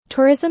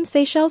Tourism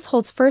Seychelles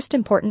holds first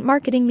important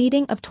marketing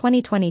meeting of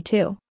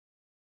 2022.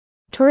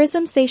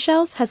 Tourism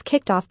Seychelles has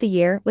kicked off the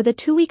year with a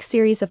 2-week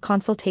series of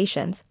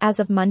consultations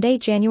as of Monday,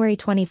 January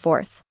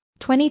 24,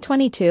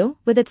 2022,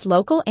 with its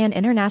local and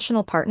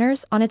international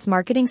partners on its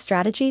marketing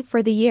strategy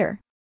for the year.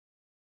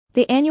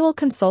 The annual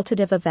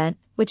consultative event,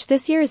 which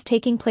this year is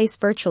taking place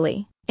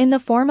virtually, in the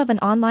form of an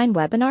online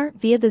webinar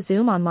via the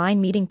Zoom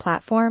online meeting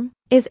platform,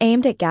 is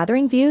aimed at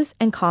gathering views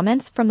and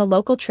comments from the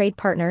local trade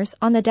partners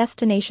on the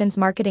destination's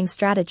marketing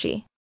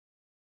strategy.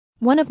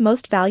 One of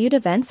most valued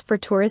events for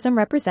tourism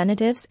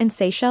representatives in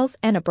Seychelles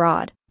and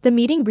abroad, the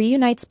meeting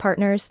reunites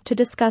partners to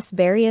discuss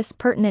various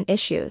pertinent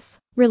issues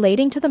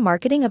relating to the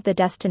marketing of the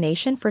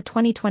destination for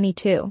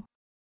 2022.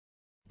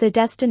 The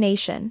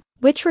destination,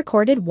 which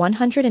recorded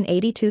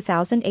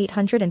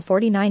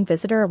 182,849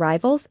 visitor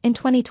arrivals in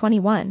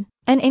 2021,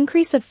 an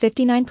increase of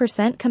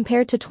 59%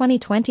 compared to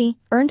 2020,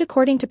 earned,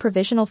 according to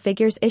provisional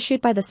figures issued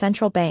by the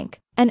central bank,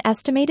 an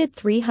estimated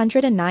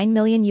 $309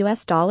 million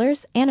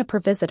and a per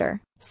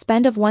visitor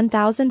spend of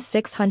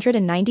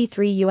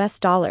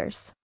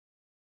 $1,693.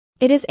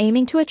 It is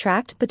aiming to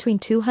attract between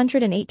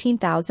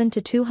 218,000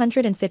 to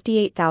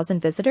 258,000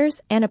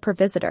 visitors and a per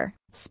visitor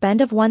spend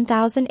of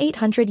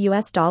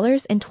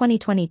 $1,800 in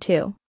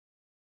 2022.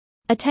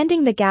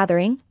 Attending the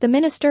gathering, the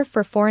Minister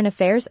for Foreign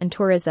Affairs and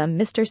Tourism,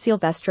 Mr.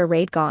 Silvestre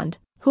Radegonde,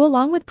 who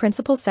along with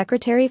Principal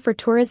Secretary for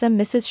Tourism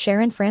Mrs.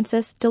 Sharon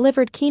Francis,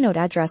 delivered keynote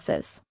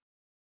addresses.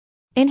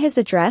 In his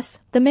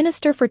address, the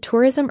Minister for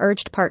Tourism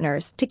urged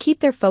partners to keep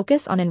their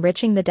focus on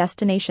enriching the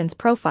destination's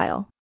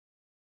profile.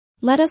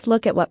 Let us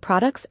look at what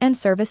products and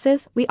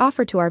services we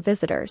offer to our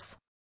visitors.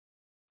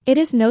 It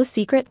is no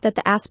secret that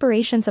the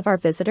aspirations of our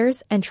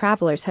visitors and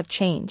travelers have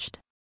changed.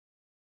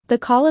 The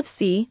call of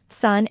sea,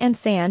 sun and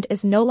sand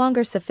is no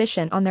longer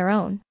sufficient on their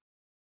own.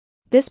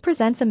 This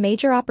presents a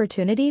major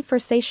opportunity for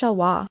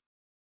Seychellois.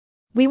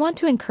 We want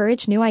to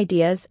encourage new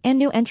ideas and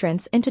new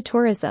entrants into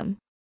tourism.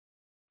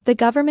 The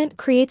government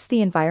creates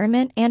the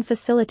environment and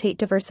facilitate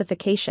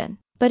diversification,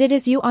 but it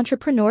is you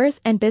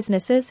entrepreneurs and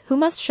businesses who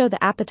must show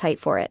the appetite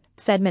for it,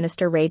 said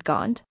Minister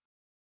Radegonde.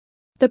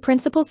 The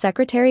Principal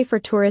Secretary for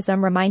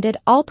Tourism reminded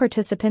all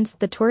participants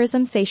the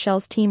Tourism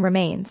Seychelles team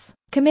remains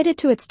committed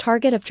to its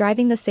target of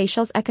driving the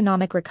Seychelles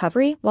economic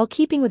recovery while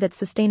keeping with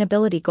its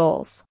sustainability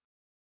goals.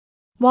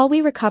 While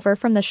we recover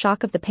from the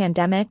shock of the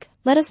pandemic,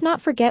 let us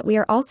not forget we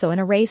are also in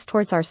a race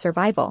towards our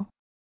survival.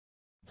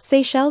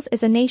 Seychelles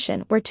is a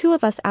nation where 2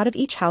 of us out of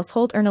each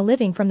household earn a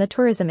living from the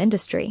tourism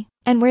industry,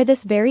 and where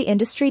this very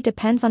industry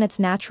depends on its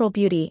natural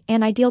beauty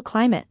and ideal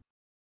climate.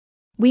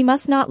 We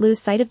must not lose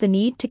sight of the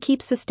need to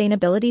keep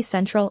sustainability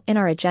central in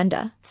our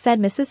agenda,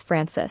 said Mrs.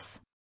 Francis.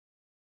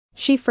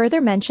 She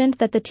further mentioned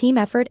that the team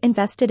effort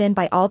invested in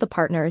by all the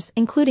partners,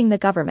 including the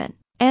government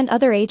and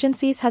other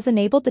agencies, has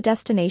enabled the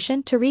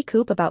destination to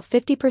recoup about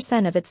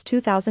 50% of its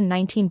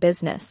 2019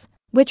 business,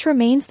 which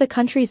remains the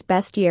country's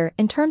best year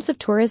in terms of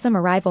tourism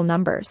arrival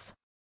numbers.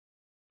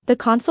 The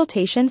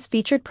consultations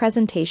featured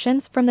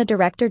presentations from the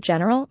Director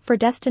General for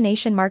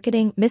Destination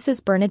Marketing,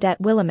 Mrs.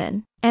 Bernadette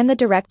Willemin, and the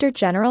Director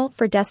General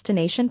for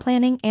Destination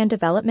Planning and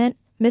Development,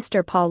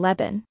 Mr. Paul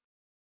Lebon.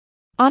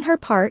 On her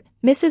part,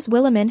 Mrs.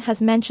 Willemin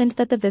has mentioned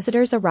that the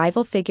visitors'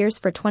 arrival figures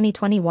for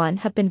 2021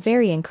 have been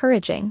very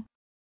encouraging.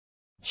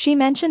 She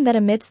mentioned that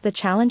amidst the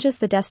challenges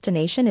the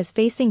destination is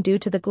facing due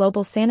to the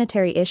global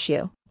sanitary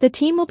issue, the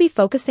team will be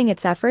focusing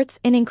its efforts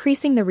in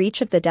increasing the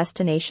reach of the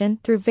destination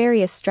through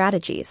various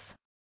strategies.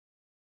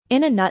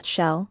 In a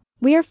nutshell,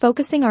 we are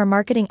focusing our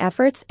marketing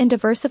efforts in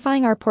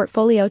diversifying our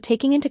portfolio,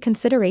 taking into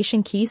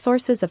consideration key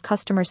sources of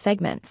customer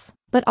segments,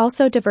 but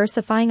also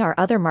diversifying our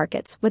other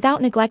markets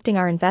without neglecting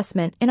our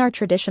investment in our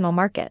traditional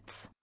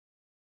markets.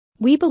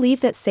 We believe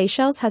that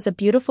Seychelles has a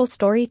beautiful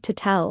story to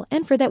tell,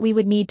 and for that we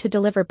would need to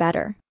deliver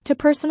better, to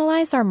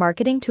personalize our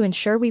marketing to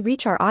ensure we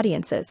reach our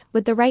audiences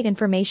with the right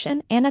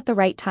information and at the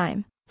right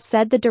time,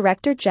 said the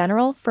Director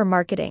General for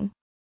Marketing.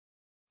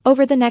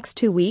 Over the next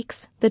 2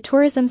 weeks, the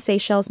Tourism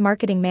Seychelles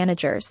marketing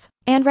managers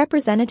and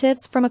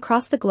representatives from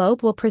across the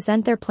globe will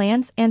present their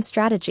plans and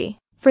strategy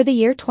for the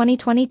year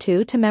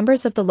 2022 to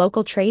members of the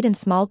local trade in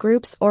small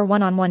groups or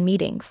one-on-one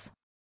meetings.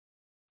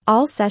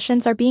 All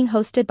sessions are being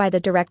hosted by the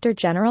Director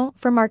General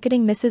for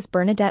Marketing, Mrs.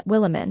 Bernadette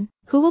Willemin,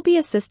 who will be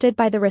assisted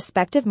by the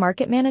respective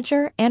market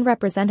manager and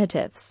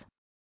representatives.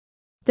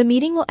 The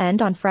meeting will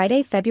end on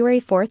Friday,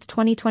 February 4,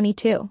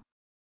 2022.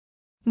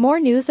 More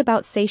news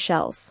about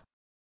Seychelles.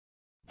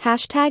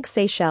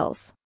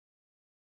 #Seychelles